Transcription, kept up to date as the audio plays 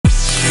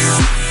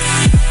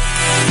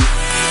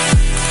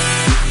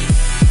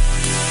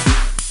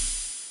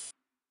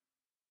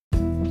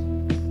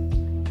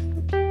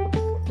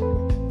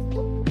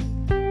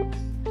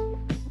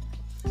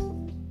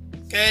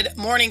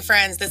Morning,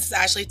 friends. This is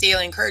Ashley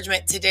Daily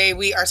Encouragement. Today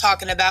we are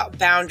talking about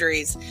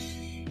boundaries.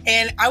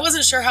 And I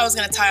wasn't sure how I was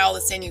going to tie all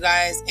this in, you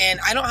guys.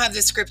 And I don't have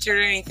this scripted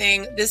or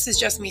anything. This is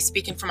just me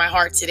speaking from my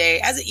heart today,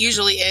 as it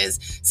usually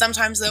is.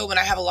 Sometimes, though, when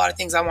I have a lot of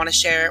things I want to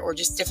share or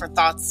just different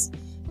thoughts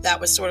that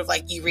was sort of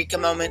like eureka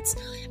moments,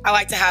 I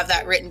like to have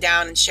that written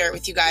down and share it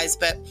with you guys.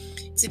 But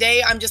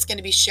today I'm just going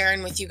to be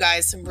sharing with you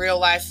guys some real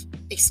life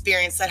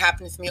experience that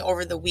happened with me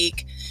over the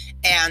week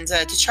and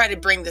to try to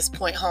bring this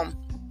point home.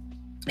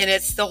 And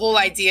it's the whole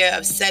idea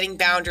of setting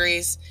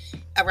boundaries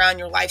around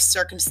your life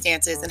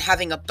circumstances and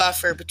having a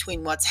buffer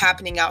between what's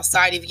happening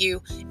outside of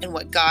you and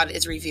what God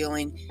is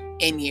revealing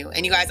in you.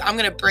 And you guys, I'm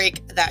going to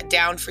break that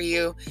down for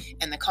you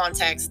in the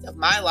context of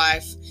my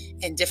life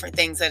and different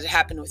things that had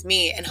happened with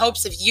me in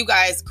hopes of you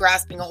guys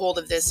grasping a hold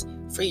of this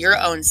for your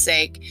own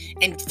sake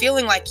and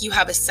feeling like you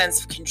have a sense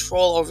of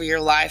control over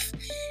your life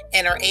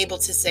and are able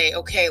to say,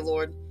 okay,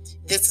 Lord,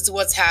 this is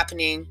what's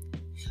happening,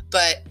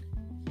 but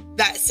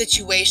that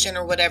situation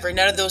or whatever,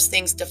 none of those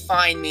things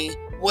define me.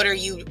 What are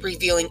you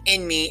revealing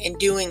in me and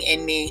doing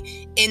in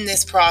me in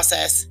this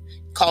process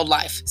called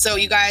life? So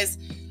you guys,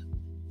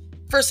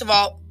 first of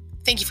all,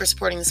 thank you for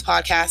supporting this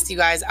podcast. You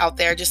guys out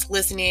there just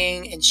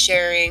listening and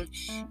sharing.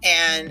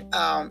 And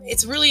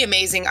it's really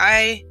amazing.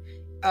 I,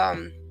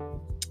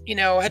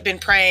 had been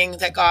praying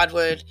that God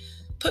would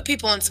put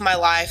people into my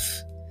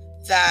life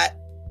that,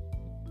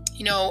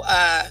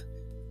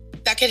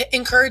 that could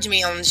encourage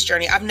me on this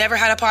journey. I've never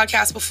had a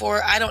podcast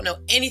before. I don't know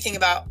anything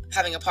about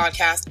having a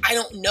podcast. I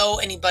don't know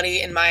anybody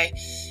in my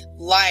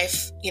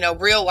life,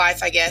 real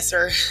life, I guess,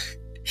 or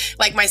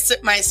like my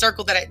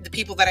circle the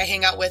people that I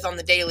hang out with on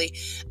the daily.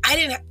 I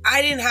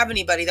didn't have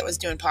anybody that was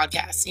doing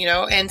podcasts,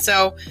 And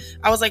so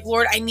I was like,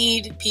 Lord, I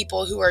need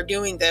people who are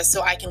doing this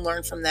so I can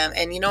learn from them.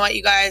 And you know what,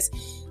 you guys,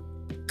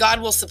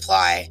 God will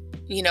supply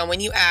when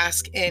you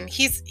ask, and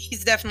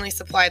he's definitely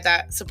supplied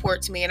that support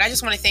to me. And I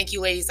just want to thank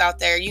you ladies out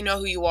there. You know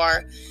who you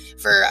are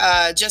for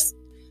just,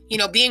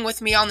 being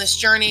with me on this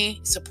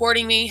journey,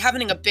 supporting me,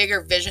 having a bigger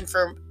vision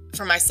for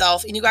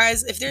myself. And you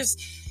guys, if there's,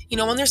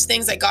 when there's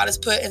things that God has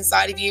put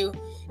inside of you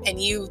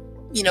and you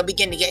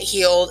begin to get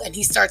healed and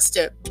he starts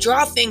to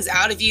draw things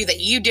out of you that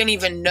you didn't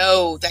even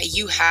know that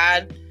you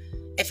had,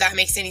 if that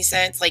makes any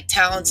sense, like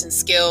talents and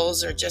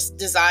skills or just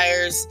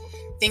desires,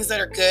 things that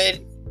are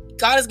good,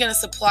 God is going to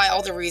supply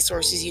all the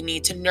resources you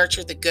need to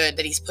nurture the good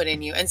that he's put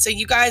in you. And so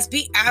you guys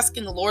be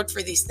asking the Lord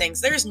for these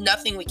things. There's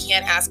nothing we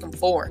can't ask him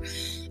for.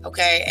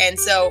 Okay. And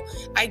so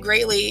I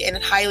greatly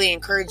and highly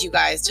encourage you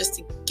guys just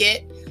to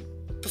get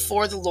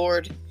before the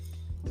Lord.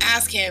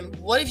 Ask him,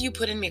 what have you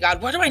put in me, God?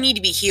 Where do I need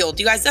to be healed?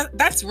 You guys,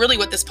 that's really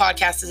what this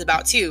podcast is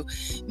about too.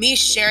 Me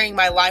sharing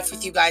my life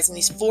with you guys in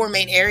these 4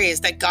 main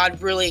areas that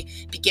God really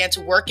began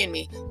to work in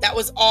me. That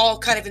was all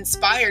kind of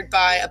inspired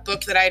by a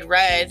book that I had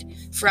read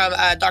from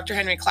Dr.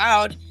 Henry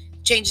Cloud,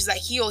 Changes That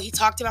Heal. He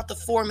talked about the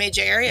 4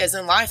 major areas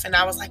in life. And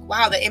I was like,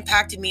 wow, that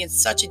impacted me in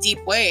such a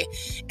deep way.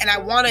 And I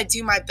want to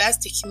do my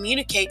best to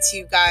communicate to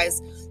you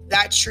guys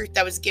that truth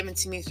that was given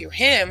to me through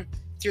him,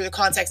 through the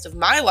context of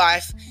my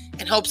life,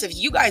 in hopes of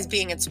you guys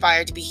being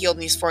inspired to be healed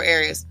in these 4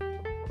 areas.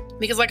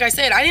 Because like I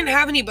said, I didn't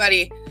have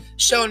anybody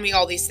showing me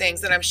all these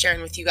things that I'm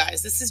sharing with you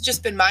guys. This has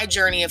just been my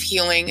journey of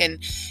healing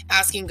and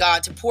asking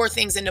God to pour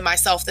things into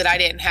myself that I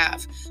didn't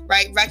have,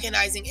 right?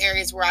 Recognizing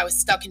areas where I was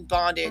stuck in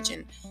bondage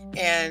and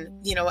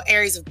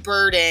areas of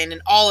burden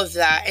and all of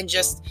that. And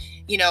just,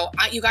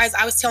 you guys,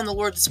 I was telling the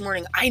Lord this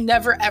morning, I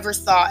never ever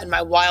thought in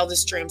my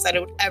wildest dreams that I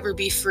would ever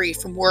be free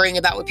from worrying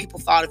about what people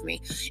thought of me.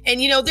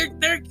 And,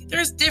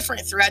 there's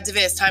different threads of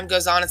it as time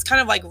goes on. It's kind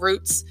of like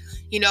roots,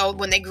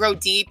 when they grow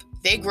deep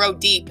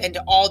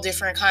into all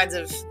different kinds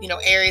of,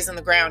 areas in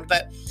the ground.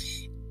 But,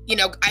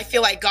 I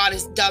feel like God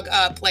has dug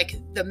up like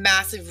the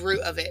massive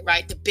root of it,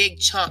 right? The big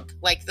chunk,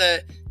 like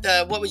the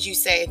what would you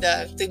say,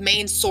 the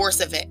main source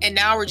of it. And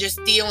now we're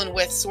just dealing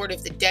with sort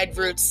of the dead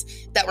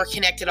roots that were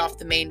connected off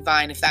the main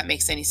vine, if that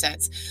makes any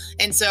sense.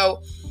 And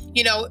so,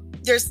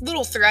 there's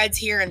little threads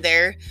here and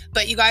there,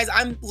 but you guys,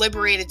 I'm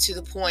liberated to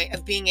the point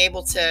of being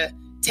able to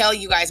tell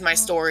you guys my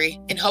story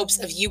in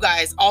hopes of you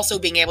guys also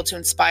being able to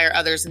inspire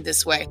others in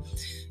this way.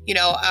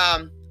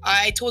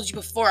 I told you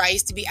before, I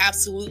used to be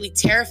absolutely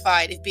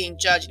terrified of being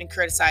judged and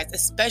criticized,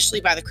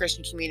 especially by the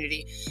Christian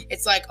community.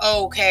 It's like,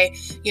 oh, okay,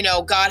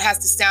 God has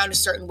to sound a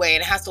certain way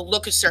and it has to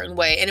look a certain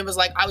way. And it was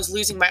like, I was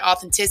losing my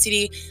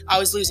authenticity. I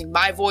was losing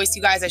my voice.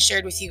 You guys, I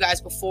shared with you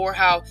guys before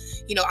how,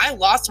 I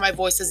lost my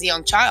voice as a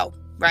young child,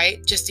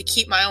 right? Just to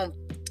keep my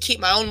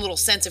own little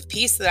sense of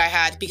peace that I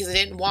had, because I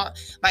didn't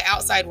want my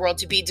outside world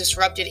to be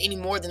disrupted any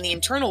more than the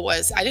internal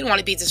was. I didn't want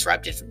to be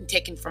disrupted and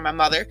taken from my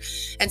mother.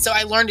 And so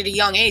I learned at a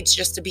young age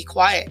just to be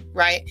quiet,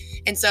 right?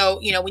 And so,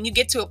 when you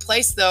get to a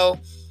place though,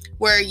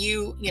 where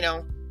you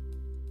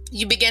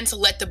begin to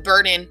let the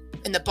burden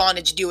and the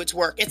bondage do its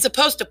work, it's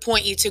supposed to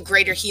point you to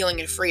greater healing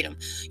and freedom.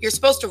 You're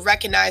supposed to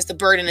recognize the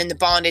burden and the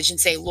bondage and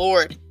say,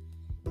 Lord,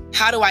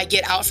 how do I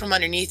get out from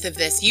underneath of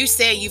this? You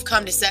say you've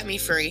come to set me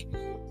free.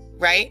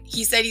 Right?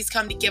 He said he's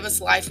come to give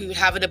us life. We would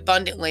have it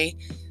abundantly.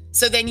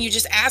 So then you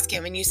just ask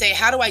him and you say,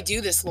 how do I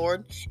do this,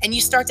 Lord? And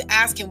you start to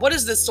ask him, what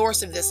is the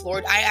source of this,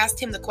 Lord? I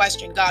asked him the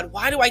question, God,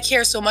 why do I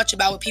care so much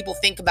about what people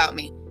think about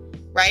me?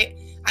 Right?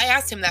 I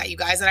asked him that, you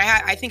guys. And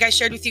I think I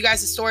shared with you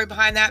guys the story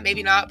behind that.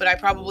 Maybe not, but I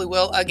probably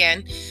will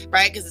again,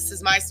 right? Because this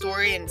is my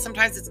story. And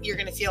sometimes you're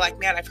going to feel like,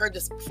 man, I've heard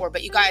this before.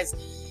 But you guys,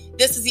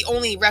 this is the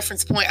only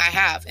reference point I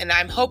have. And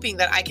I'm hoping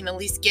that I can at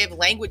least give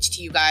language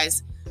to you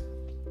guys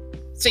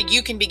so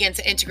you can begin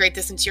to integrate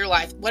this into your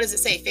life. What does it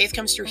say? Faith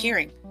comes through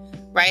hearing,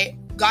 right?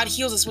 God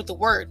heals us with the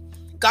word.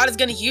 God is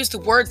going to use the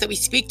words that we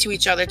speak to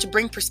each other to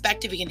bring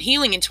perspective and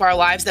healing into our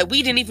lives that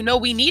we didn't even know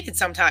we needed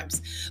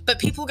sometimes. But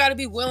people got to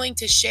be willing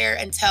to share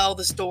and tell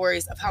the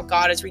stories of how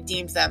God has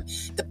redeemed them,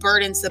 the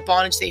burdens, the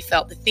bondage they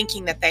felt, the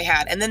thinking that they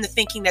had, and then the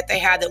thinking that they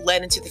had that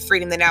led into the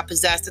freedom they now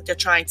possess that they're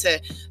trying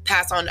to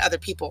pass on to other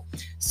people.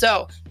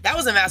 So that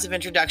was a massive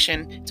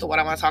introduction to what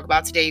I want to talk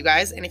about today, you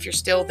guys. And if you're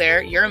still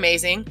there, you're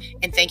amazing.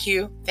 And thank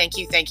you, thank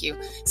you, thank you.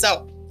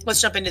 So let's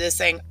jump into this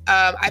thing.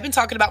 I've been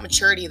talking about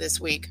maturity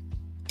this week.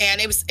 And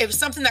it was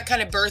something that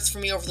kind of birthed for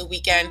me over the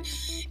weekend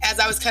as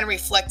I was kind of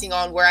reflecting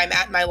on where I'm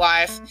at in my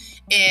life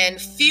and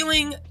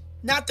feeling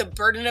not the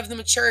burden of the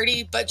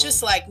maturity, but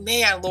just like,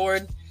 man,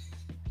 Lord,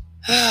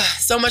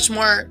 so much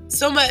more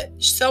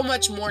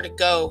to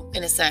go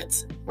in a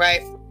sense,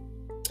 right?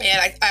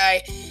 And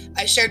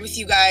I shared with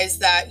you guys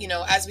that, you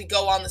know, as we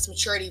go on this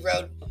maturity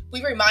road,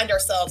 we remind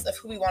ourselves of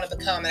who we want to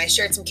become. And I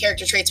shared some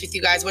character traits with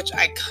you guys, which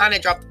I kind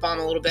of dropped the bomb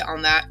a little bit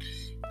on that.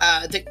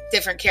 The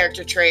different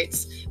character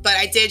traits, but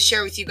I did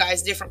share with you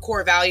guys different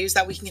core values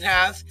that we can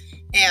have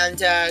and,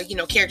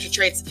 character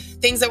traits,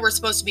 things that we're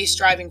supposed to be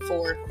striving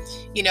for,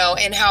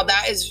 and how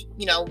that is,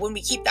 when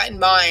we keep that in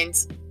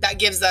mind, that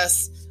gives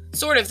us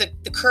sort of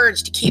the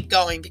courage to keep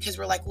going because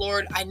we're like,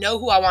 Lord, I know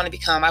who I want to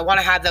become. I want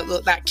to have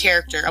that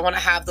character. I want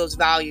to have those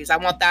values. I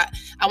want that.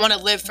 I want to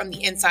live from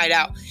the inside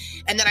out.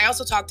 And then I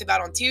also talked about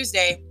on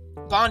Tuesday,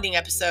 bonding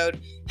episode,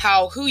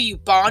 how who you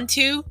bond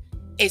to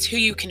is who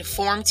you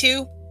conform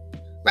to.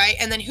 Right?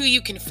 And then who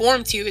you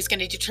conform to is going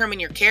to determine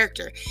your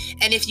character.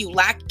 And if you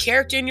lack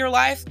character in your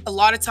life, a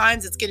lot of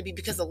times it's going to be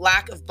because of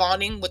lack of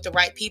bonding with the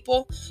right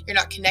people. You're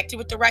not connected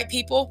with the right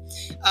people.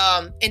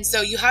 And so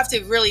you have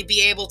to really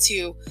be able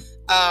to,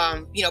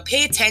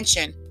 pay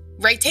attention,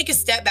 right? Take a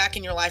step back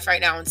in your life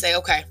right now and say,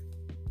 okay,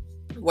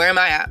 where am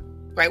I at?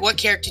 Right? What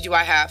character do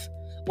I have?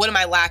 What am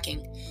I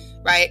lacking?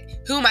 Right?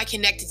 Who am I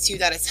connected to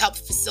that has helped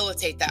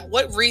facilitate that?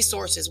 What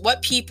resources,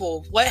 what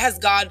people, what has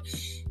God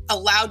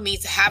allowed me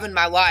to have in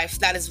my life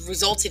that has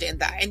resulted in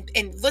that?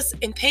 And listen,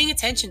 and paying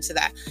attention to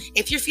that.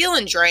 If you're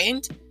feeling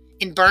drained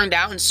and burned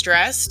out and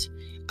stressed,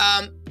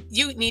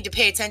 you need to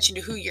pay attention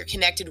to who you're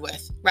connected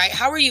with, right?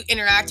 How are you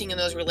interacting in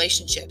those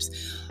relationships?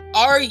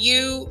 Are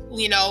you,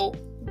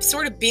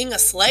 sort of being a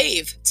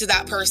slave to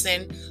that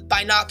person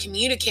by not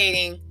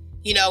communicating,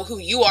 who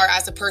you are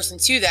as a person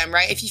to them,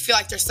 right? If you feel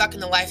like they're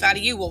sucking the life out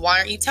of you, well, why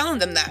aren't you telling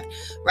them that,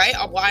 right?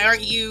 Or why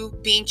aren't you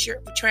being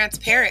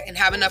transparent and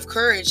have enough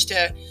courage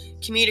to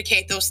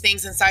communicate those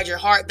things inside your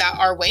heart that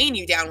are weighing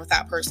you down with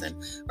that person,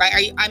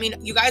 right?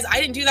 You guys, I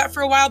didn't do that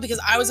for a while because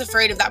I was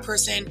afraid of that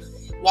person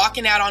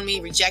walking out on me,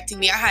 rejecting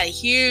me. I had a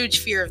huge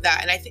fear of that.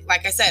 And I think,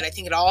 like I said, I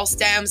think it all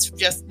stems from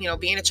just,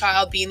 being a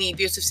child, being the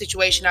abusive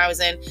situation I was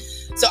in.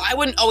 So I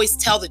wouldn't always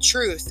tell the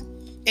truth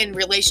in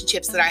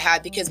relationships that I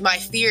had because my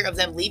fear of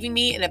them leaving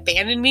me and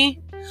abandoning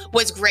me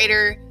was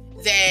greater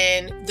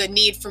than the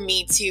need for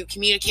me to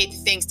communicate the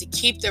things to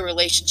keep the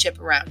relationship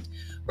around.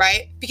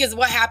 Right? Because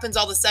what happens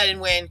all of a sudden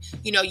when,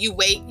 you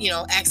wait,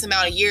 X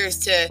amount of years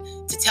to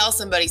tell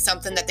somebody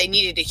something that they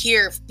needed to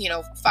hear,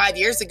 5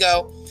 years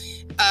ago,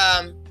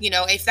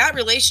 if that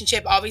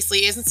relationship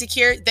obviously isn't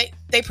secure,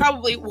 they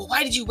probably, well,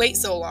 why did you wait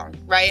so long?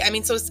 Right?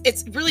 So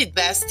it's really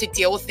best to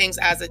deal with things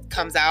as it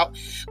comes out.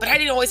 But I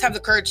didn't always have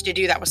the courage to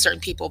do that with certain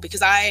people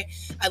because I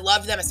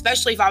loved them,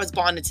 especially if I was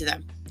bonded to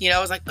them. I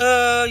was like,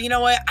 you know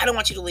what? I don't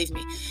want you to leave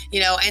me,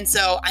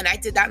 and I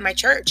did that in my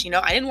church.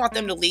 I didn't want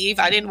them to leave.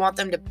 I didn't want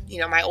them to,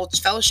 my old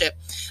fellowship.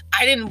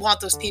 I didn't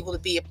want those people to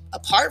be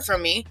apart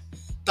from me,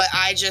 but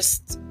I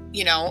just,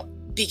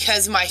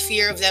 because my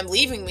fear of them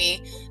leaving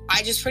me,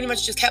 I just pretty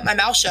much just kept my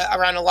mouth shut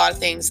around a lot of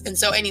things. And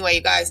so anyway,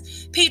 you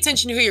guys, pay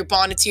attention to who you're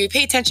bonded to,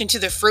 pay attention to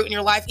the fruit in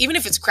your life, even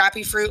if it's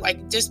crappy fruit,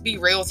 like just be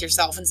real with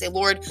yourself and say,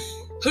 Lord,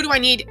 who do I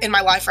need in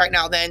my life right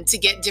now then to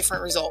get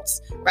different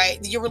results,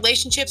 right? Your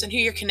relationships and who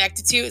you're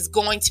connected to is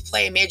going to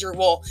play a major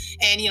role.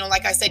 And,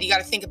 like I said, you got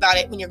to think about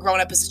it when you're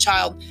growing up as a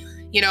child,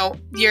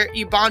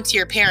 you bond to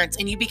your parents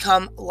and you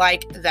become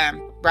like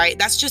them, right?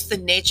 That's just the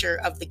nature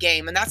of the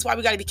game. And that's why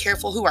we got to be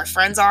careful who our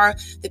friends are,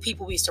 the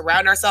people we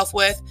surround ourselves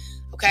with.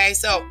 Okay.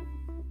 So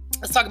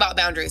let's talk about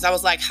boundaries. I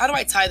was like, how do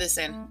I tie this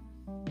in?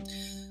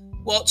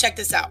 Well, check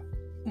this out.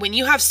 When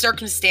you have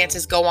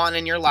circumstances go on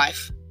in your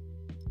life,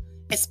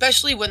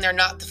 especially when they're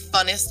not the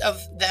funnest of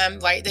them,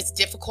 right? That's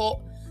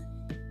difficult.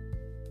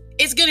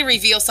 It's going to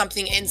reveal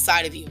something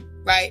inside of you,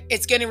 right?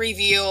 It's going to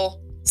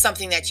reveal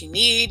something that you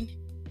need.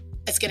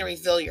 It's going to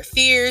reveal your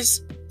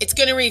fears. It's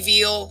going to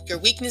reveal your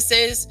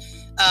weaknesses.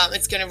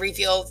 It's going to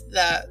reveal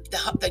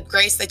the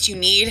grace that you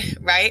need,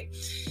 right?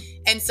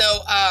 And so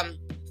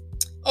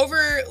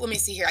let me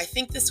see here. I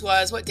think this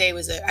was, what day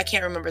was it? I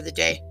can't remember the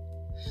day.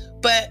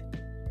 But,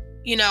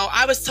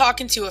 I was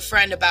talking to a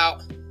friend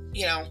about,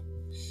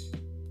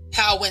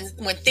 how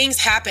when things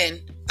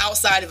happen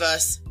outside of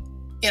us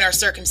in our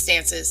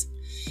circumstances,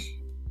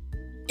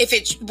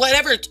 if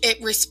whatever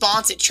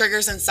response it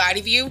triggers inside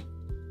of you,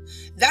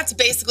 that's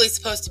basically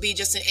supposed to be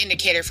just an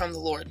indicator from the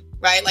Lord,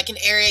 right? Like an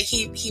area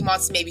he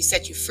wants to maybe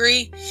set you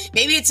free.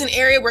 Maybe it's an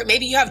area where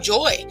maybe you have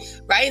joy,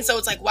 right? And so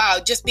it's like, wow,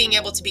 just being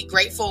able to be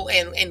grateful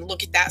and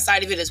look at that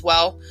side of it as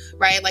well,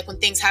 right? Like when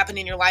things happen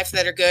in your life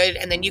that are good,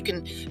 and then you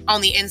can, on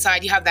the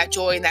inside, you have that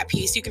joy and that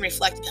peace. You can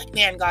reflect and be like,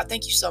 man, God,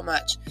 thank you so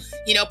much.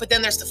 But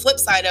then there's the flip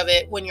side of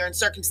it when you're in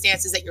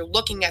circumstances that you're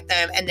looking at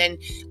them, and then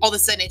all of a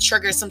sudden it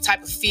triggers some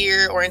type of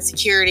fear or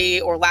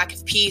insecurity or lack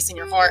of peace in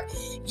your heart.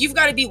 You've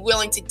got to be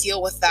willing to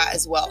deal with that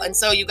as well. And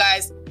so you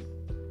guys,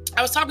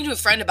 I was talking to a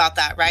friend about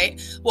that,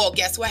 right? Well,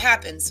 guess what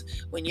happens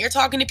when you're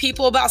talking to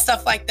people about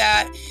stuff like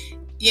that?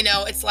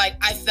 It's like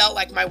I felt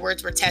like my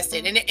words were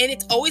tested, and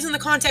it's always in the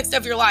context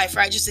of your life,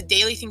 right? Just the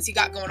daily things you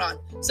got going on.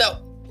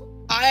 So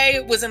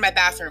I was in my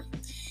bathroom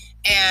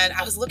and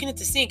I was looking at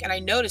the sink, and I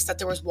noticed that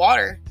there was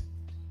water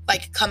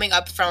like coming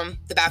up from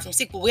the bathroom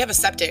sink. Well, we have a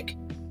septic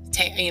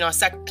tank,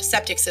 a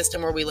septic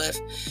system where we live.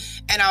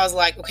 And I was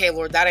like, okay,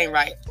 Lord, that ain't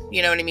right.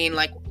 You know what I mean?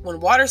 Like when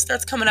water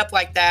starts coming up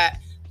like that,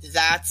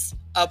 that's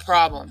a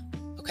problem.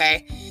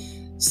 Okay.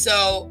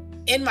 So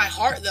in my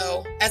heart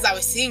though, as I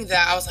was seeing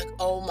that, I was like,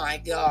 oh my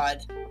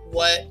God,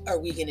 what are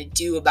we going to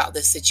do about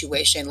this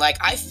situation? Like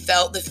I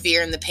felt the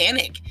fear and the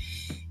panic,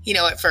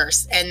 at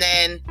first. And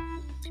then,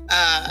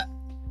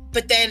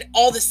 but then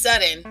all of a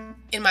sudden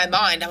in my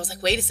mind, I was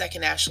like, wait a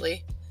second,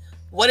 Ashley,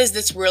 what is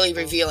this really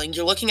revealing?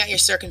 You're looking at your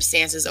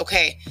circumstances.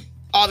 Okay.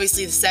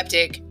 Obviously the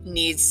septic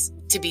needs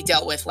to be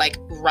dealt with like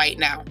right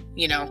now,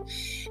 and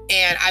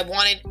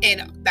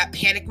that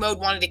panic mode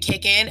wanted to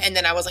kick in. And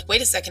then I was like,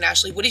 wait a second,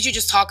 Ashley, what did you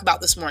just talk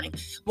about this morning?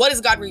 What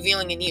is God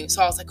revealing in you?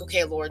 So I was like,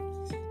 okay, Lord,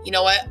 you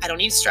know what? I don't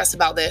need to stress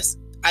about this.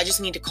 I just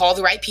need to call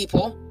the right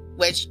people,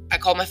 which I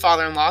called my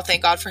father-in-law.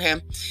 Thank God for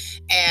him.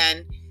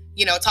 And,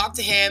 talk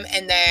to him,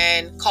 and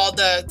then called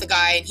the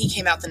guy, and he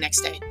came out the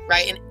next day.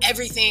 Right. And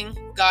everything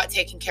got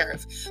taken care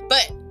of.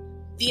 But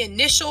the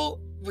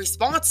initial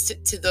response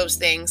to those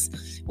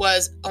things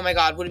was, oh my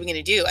God, what are we going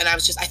to do? And I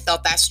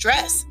felt that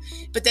stress.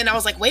 But then I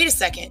was like, wait a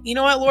second, you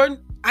know what, Lord?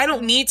 I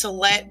don't need to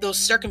let those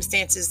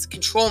circumstances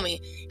control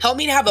me. Help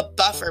me to have a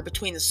buffer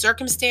between the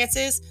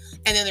circumstances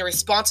and then the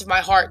response of my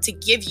heart to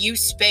give you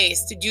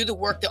space to do the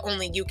work that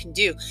only you can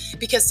do.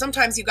 Because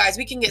sometimes, you guys,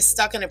 we can get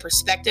stuck in a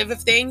perspective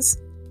of things,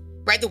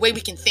 right? The way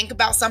we can think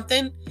about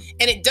something,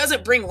 and it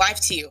doesn't bring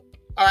life to you.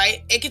 All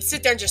right. It could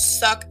sit there and just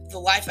suck the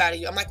life out of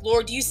you. I'm like,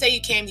 Lord, you say you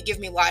came to give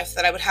me life,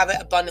 that I would have it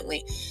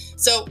abundantly.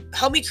 So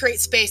help me create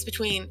space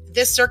between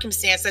this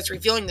circumstance that's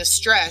revealing the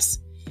stress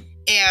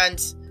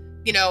and,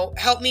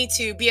 help me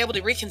to be able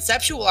to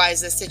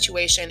reconceptualize this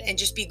situation and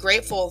just be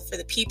grateful for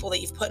the people that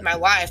you've put in my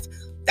life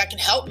that can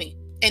help me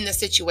in this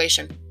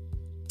situation,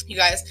 you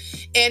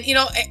guys. And,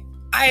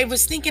 I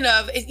was thinking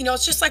of,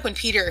 it's just like when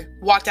Peter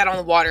walked out on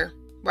the water,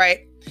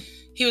 right?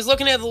 He was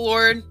looking at the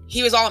Lord.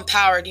 He was all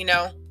empowered,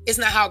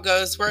 Isn't that how it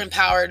goes? We're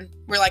empowered.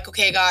 We're like,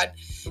 okay, God,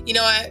 you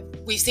know what?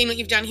 We've seen what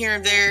you've done here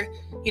and there.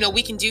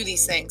 We can do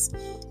these things.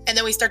 And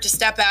then we start to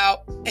step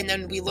out, and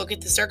then we look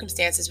at the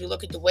circumstances. We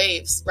look at the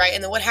waves, right?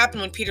 And then what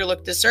happened when Peter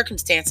looked at the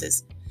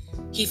circumstances?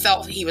 He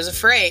felt he was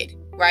afraid,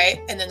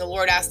 right? And then the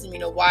Lord asked him,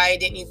 why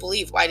didn't you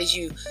believe? Why did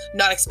you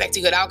not expect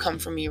a good outcome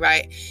from me,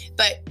 right?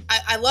 But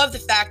I love the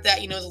fact that,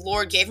 the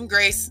Lord gave him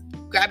grace,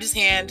 grabbed his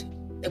hand,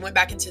 they went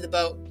back into the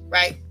boat,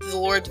 right? The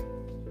Lord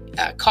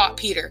caught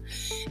Peter.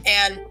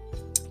 And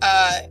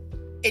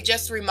it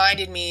just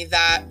reminded me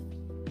that,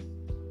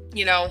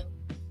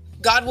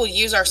 God will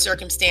use our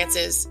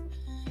circumstances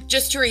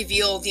just to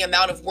reveal the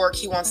amount of work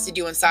he wants to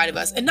do inside of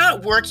us. And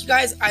not work, you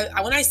guys,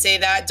 when I say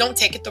that, don't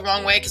take it the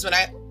wrong way, because when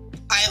I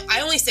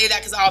only say that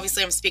because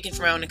obviously I'm speaking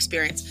from my own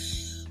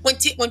experience.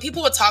 When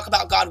people would talk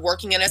about God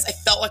working in us, I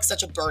felt like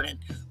such a burden,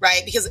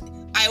 right? Because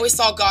I always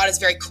saw God as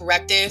very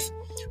corrective,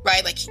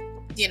 right? Like,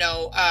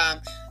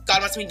 God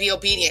wants me to be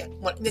obedient.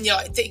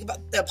 Think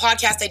about the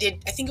podcast I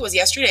did, I think it was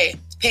yesterday,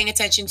 paying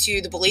attention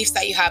to the beliefs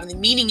that you have and the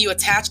meaning you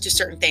attach to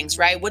certain things,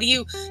 right? What do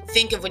you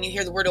think of when you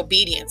hear the word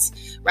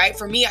obedience, right?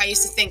 For me, I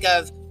used to think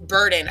of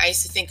burden. I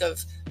used to think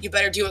of, you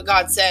better do what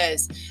God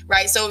says,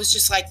 right? So it was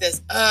just like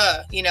this,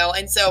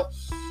 and so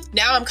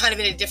now I'm kind of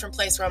in a different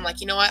place where I'm like,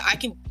 you know what?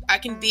 I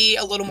can be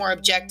a little more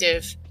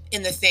objective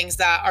in the things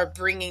that are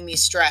bringing me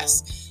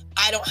stress.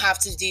 I don't have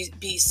to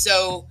be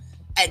so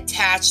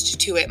attached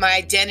to it. My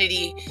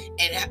identity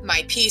and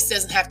my peace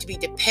doesn't have to be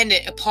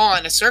dependent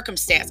upon a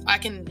circumstance. I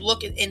can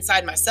look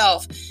inside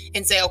myself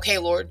and say, okay,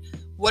 Lord,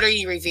 what are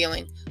you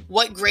revealing?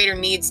 What greater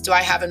needs do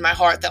I have in my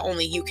heart that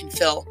only you can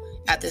fill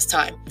at this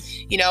time?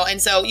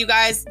 And so you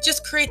guys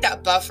just create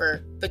that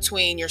buffer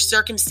between your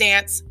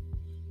circumstance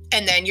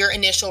and then your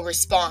initial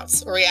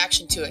response or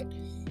reaction to it.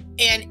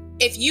 And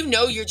if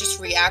you're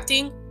just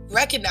reacting,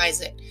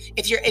 recognize it.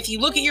 If you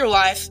look at your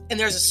life and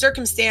there's a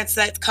circumstance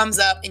that comes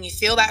up and you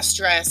feel that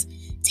stress,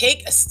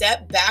 take a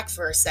step back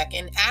for a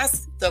second.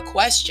 Ask the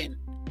question,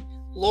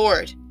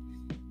 Lord,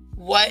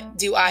 what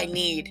do I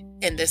need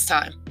in this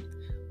time?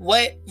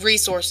 What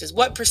resources,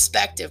 what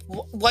perspective,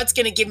 what's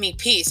going to give me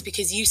peace?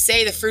 Because you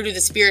say the fruit of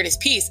the Spirit is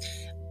peace.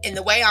 And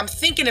the way I'm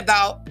thinking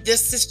about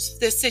this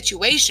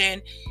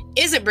situation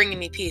isn't bringing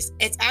me peace.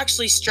 It's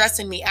actually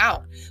stressing me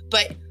out.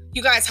 But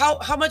you guys, how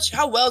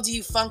well do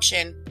you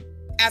function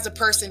as a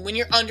person when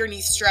you're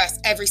underneath stress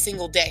every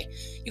single day?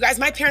 You guys,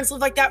 my parents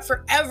lived like that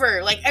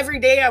forever. Like every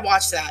day I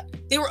watched that.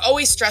 They were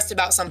always stressed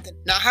about something.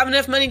 Not having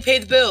enough money to pay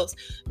the bills,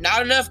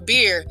 not enough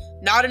beer,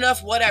 not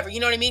enough whatever. You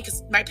know what I mean?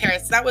 Because my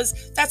parents,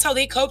 that's how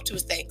they coped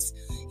with things.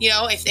 You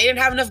know, if they didn't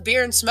have enough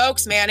beer and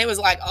smokes, man, it was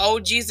like, oh,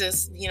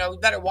 Jesus, you know, we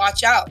better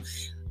watch out.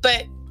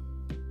 But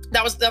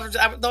that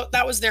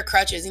was their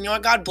crutches. And you know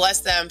what? God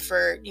bless them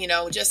for, you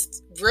know,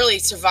 just really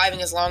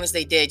surviving as long as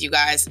they did, you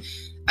guys.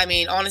 I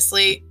mean,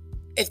 honestly,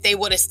 if they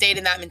would have stayed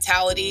in that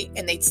mentality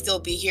and they'd still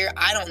be here,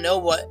 I don't know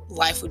what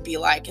life would be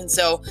like. And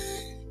so,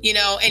 you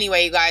know,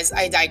 anyway, you guys,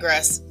 I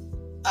digress.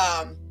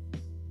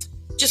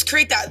 Just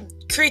create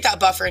that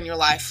buffer in your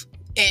life.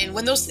 And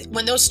when those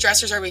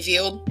stressors are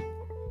revealed,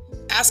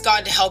 ask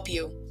God to help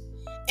you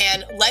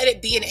and let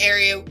it be an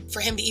area for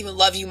him to even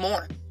love you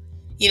more,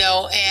 you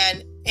know,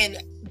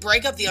 and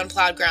break up the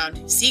unplowed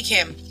ground. Seek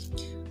him.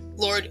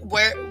 Lord,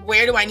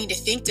 where do I need to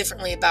think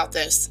differently about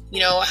this? You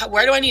know,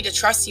 where do I need to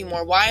trust you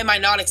more? Why am I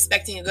not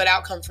expecting a good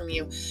outcome from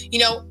you? You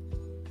know,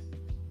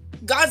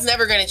 God's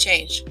never going to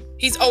change.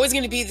 He's always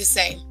going to be the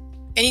same.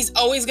 And he's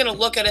always going to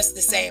look at us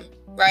the same,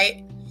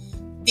 right?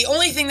 The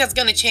only thing that's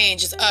going to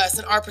change is us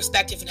and our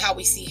perspective and how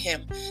we see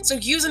him. So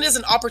use it as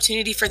an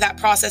opportunity for that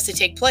process to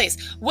take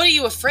place. What are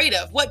you afraid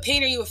of? What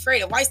pain are you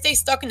afraid of? Why stay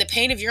stuck in the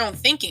pain of your own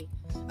thinking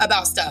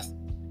about stuff?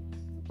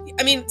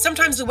 I mean,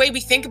 sometimes the way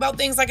we think about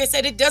things, like I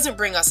said, it doesn't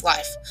bring us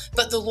life.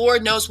 But the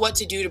Lord knows what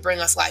to do to bring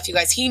us life. You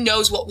guys, he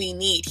knows what we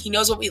need. He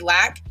knows what we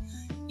lack,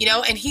 you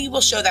know, and he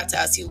will show that to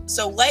us.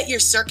 So let your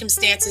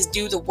circumstances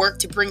do the work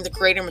to bring the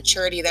greater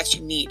maturity that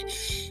you need.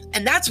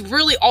 And that's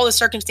really all the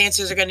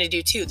circumstances are going to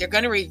do too. They're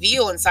going to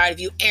reveal inside of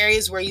you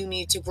areas where you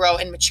need to grow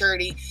in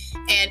maturity.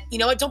 And you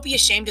know what? Don't be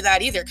ashamed of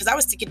that either. Because I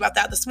was thinking about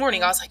that this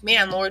morning. I was like,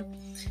 man, Lord,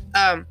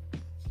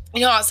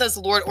 you know how it says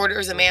the Lord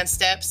orders a man's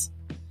steps?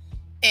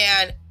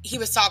 And he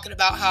was talking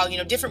about how, you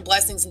know, different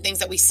blessings and things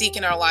that we seek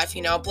in our life,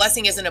 you know,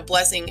 blessing isn't a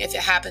blessing if it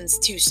happens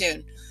too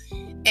soon.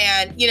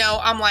 And, you know,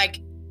 I'm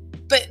like,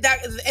 but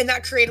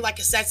that created like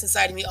a sense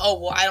inside of me. Oh,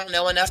 well, I don't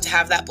know enough to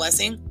have that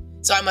blessing,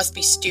 so I must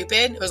be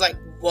stupid. It was like,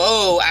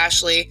 whoa,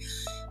 Ashley,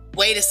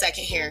 wait a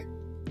second here.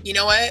 You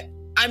know what?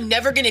 I'm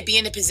never going to be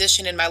in a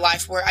position in my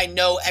life where I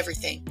know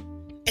everything.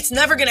 It's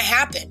never going to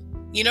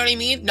happen. You know what I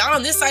mean? Not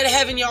on this side of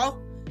heaven, y'all.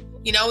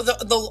 You know,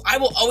 I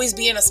will always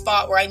be in a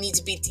spot where I need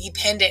to be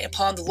dependent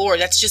upon the Lord.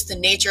 That's just the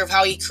nature of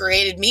how he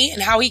created me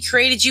and how he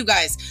created you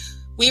guys.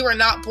 We were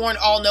not born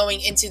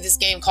all-knowing into this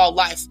game called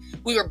life.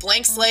 We were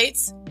blank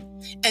slates,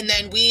 and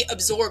then we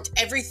absorbed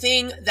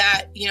everything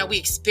that, you know, we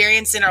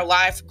experienced in our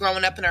life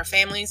growing up in our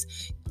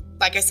families.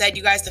 Like I said,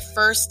 you guys, the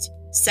first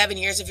 7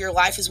 years of your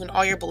life is when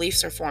all your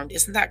beliefs are formed.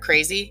 Isn't that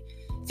crazy?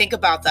 Think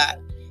about that.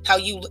 How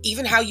you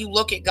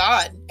look at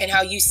God and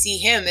how you see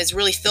him is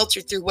really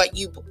filtered through what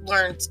you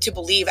learned to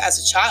believe as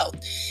a child,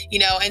 you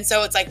know? And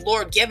so it's like,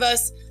 Lord,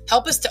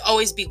 help us to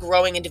always be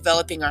growing and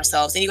developing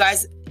ourselves. And you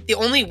guys, the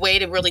only way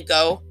to really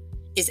go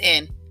is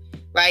in,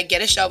 right?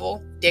 Get a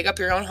shovel, dig up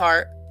your own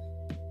heart,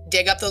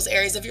 dig up those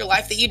areas of your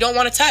life that you don't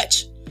want to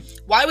touch.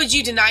 Why would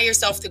you deny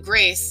yourself the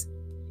grace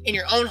in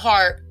your own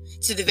heart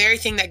to the very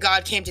thing that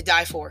God came to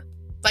die for?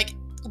 Like,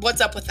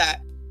 what's up with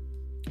that?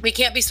 We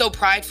can't be so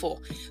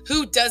prideful.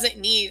 Who doesn't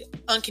need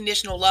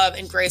unconditional love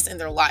and grace in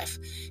their life?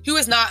 Who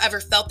has not ever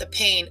felt the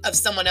pain of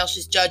someone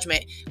else's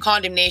judgment,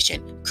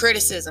 condemnation,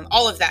 criticism,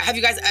 all of that? Have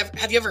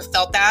you ever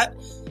felt that?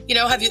 You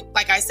know,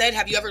 like I said,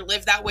 have you ever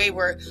lived that way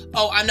where,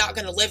 oh, I'm not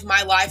going to live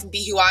my life and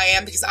be who I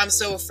am because I'm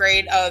so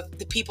afraid of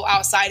the people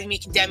outside of me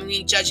condemning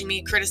me, judging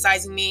me,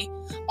 criticizing me,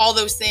 all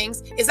those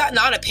things? Is that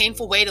not a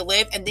painful way to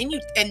live? And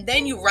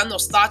then you run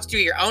those thoughts through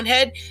your own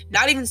head,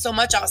 not even so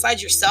much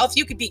outside yourself.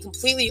 You could be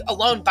completely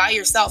alone by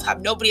yourself,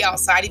 have nobody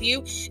outside of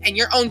you, and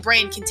your own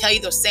brain can tell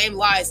you those same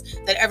lies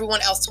that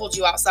everyone else told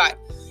you outside,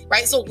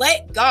 right? So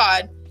let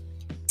God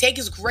take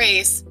his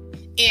grace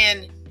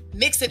and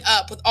mix it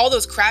up with all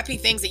those crappy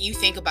things that you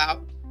think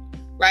about,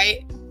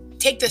 right?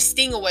 Take the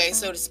sting away,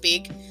 so to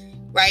speak,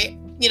 right?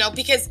 You know,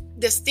 because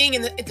the sting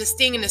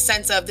in the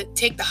sense of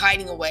take the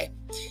hiding away.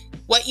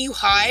 What you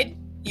hide,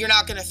 you're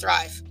not going to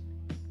thrive.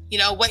 You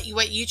know, what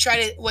you try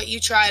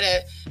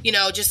to, you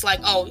know, just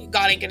like, oh,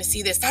 God ain't going to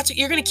see this. That's what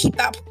you're going to keep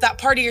that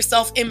part of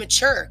yourself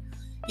immature.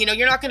 You know,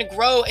 you're not going to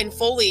grow and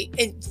fully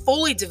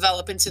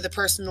develop into the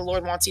person the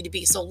Lord wants you to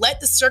be. So let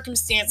the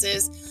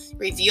circumstances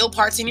reveal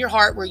parts in your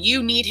heart where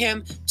you need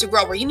him to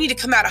grow, where you need to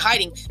come out of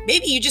hiding.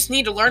 Maybe you just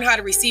need to learn how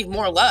to receive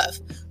more love,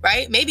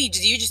 right? Maybe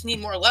you just need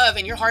more love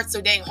and your heart's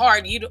so dang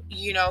hard, you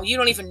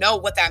don't even know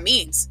what that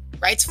means,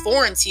 right? It's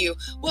foreign to you.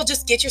 Well,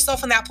 just get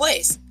yourself in that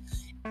place,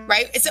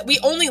 right? It's that we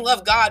only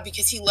love God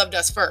because he loved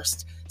us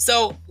first.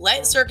 So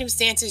let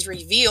circumstances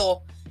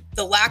reveal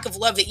the lack of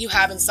love that you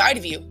have inside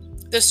of you,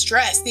 the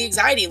stress, the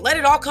anxiety. Let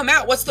it all come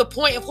out. What's the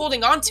point of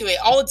holding on to it?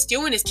 All it's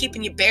doing is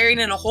keeping you buried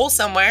in a hole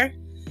somewhere,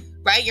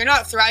 right? You're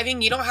not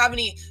thriving. You don't have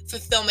any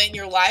fulfillment in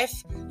your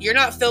life. You're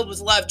not filled with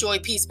love, joy,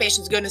 peace,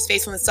 patience, goodness,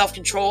 faithfulness,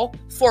 self-control,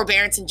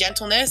 forbearance, and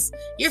gentleness.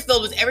 You're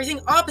filled with everything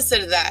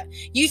opposite of that.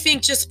 You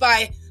think just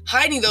by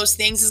hiding those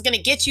things is going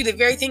to get you the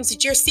very things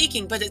that you're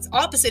seeking, but its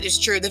opposite is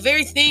true. The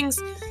very things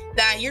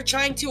that you're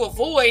trying to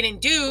avoid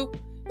and do,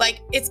 like,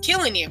 it's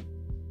killing you.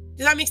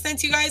 Does that make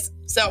sense, you guys?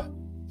 So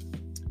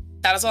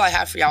that is all I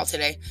have for y'all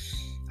today.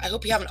 I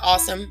hope you have an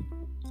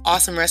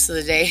awesome rest of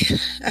the day.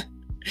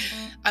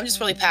 I'm just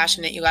really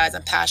passionate, you guys.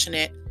 I'm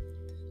passionate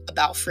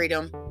about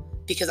freedom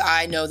because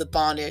I know the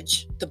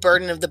bondage, the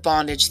burden of the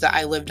bondage that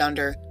I lived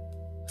under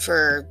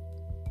for,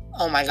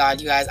 oh my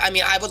God, you guys. I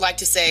mean, I would like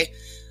to say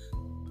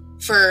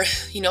for,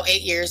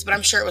 8 years, but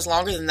I'm sure it was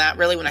longer than that,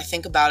 really, when I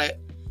think about it.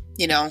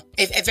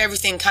 If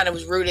everything kind of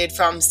was rooted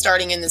from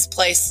starting in this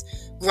place,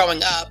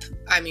 growing up,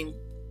 I mean,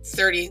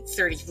 30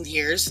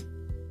 years,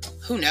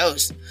 who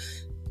knows?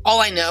 All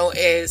I know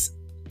is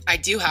I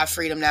do have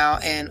freedom now,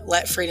 and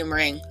let freedom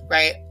ring,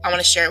 right? I want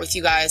to share it with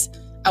you guys.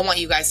 I want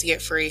you guys to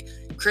get free.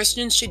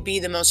 Christians should be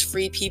the most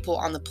free people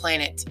on the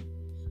planet.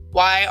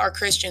 Why are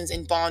Christians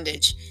in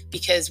bondage?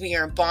 Because we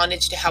are in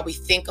bondage to how we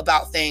think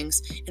about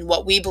things and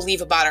what we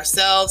believe about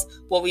ourselves,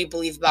 what we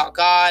believe about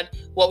God,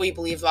 what we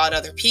believe about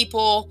other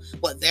people,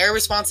 what their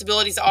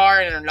responsibilities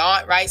are and are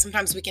not, right?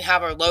 Sometimes we can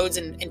have our loads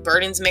and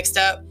burdens mixed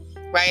up,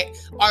 right?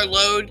 Our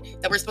load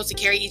that we're supposed to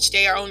carry each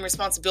day, our own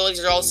responsibilities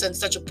are all of a sudden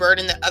such a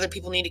burden that other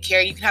people need to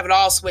carry. You can have it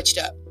all switched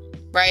up,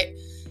 right?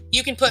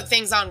 You can put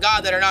things on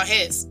God that are not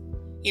his.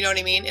 You know what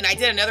I mean? And I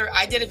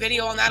did a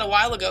video on that a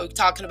while ago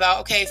talking about,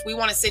 okay, if we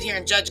want to sit here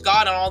and judge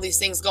God on all these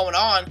things going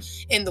on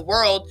in the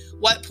world,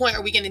 what point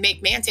are we going to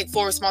make man take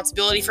full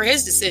responsibility for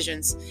his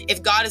decisions?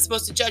 If God is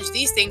supposed to judge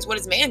these things, what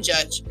does man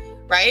judge?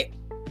 Right?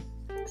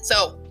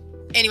 So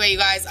anyway, you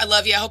guys, I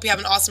love you. I hope you have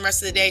an awesome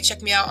rest of the day.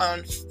 Check me out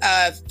on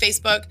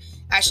Facebook,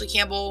 Ashley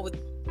Campbell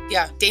with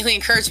Daily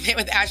Encouragement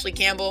with Ashley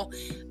Campbell.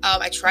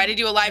 I try to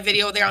do a live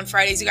video there on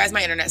Fridays. You guys,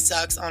 my internet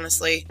sucks,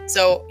 honestly.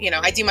 So,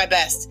 I do my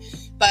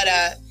best. But,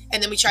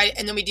 and then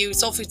we do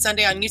Soul Food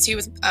Sunday on YouTube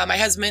with my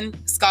husband,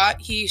 Scott.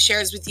 He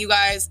shares with you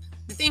guys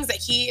the things that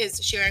he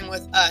is sharing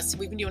with us.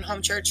 We've been doing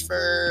home church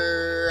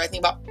for, I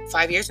think, about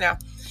 5 years now.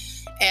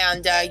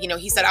 And,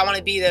 he said, I want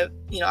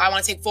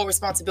to take full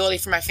responsibility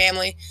for my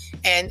family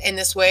and in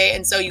this way.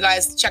 And so you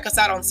guys check us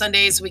out on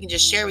Sundays so we can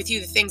just share with you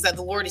the things that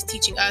the Lord is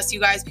teaching us, you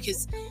guys,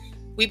 because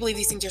we believe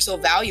these things are so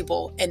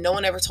valuable and no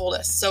one ever told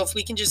us. So if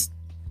we can just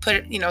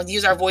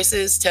use our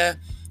voices to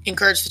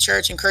encourage the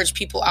church, encourage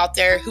people out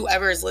there,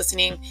 whoever is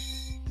listening,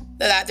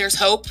 that there's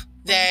hope,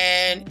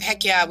 then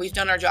heck yeah, we've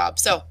done our job.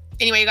 So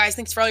anyway, you guys,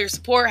 thanks for all your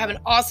support. Have an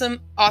awesome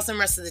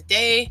rest of the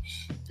day.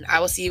 And I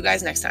will see you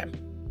guys next time.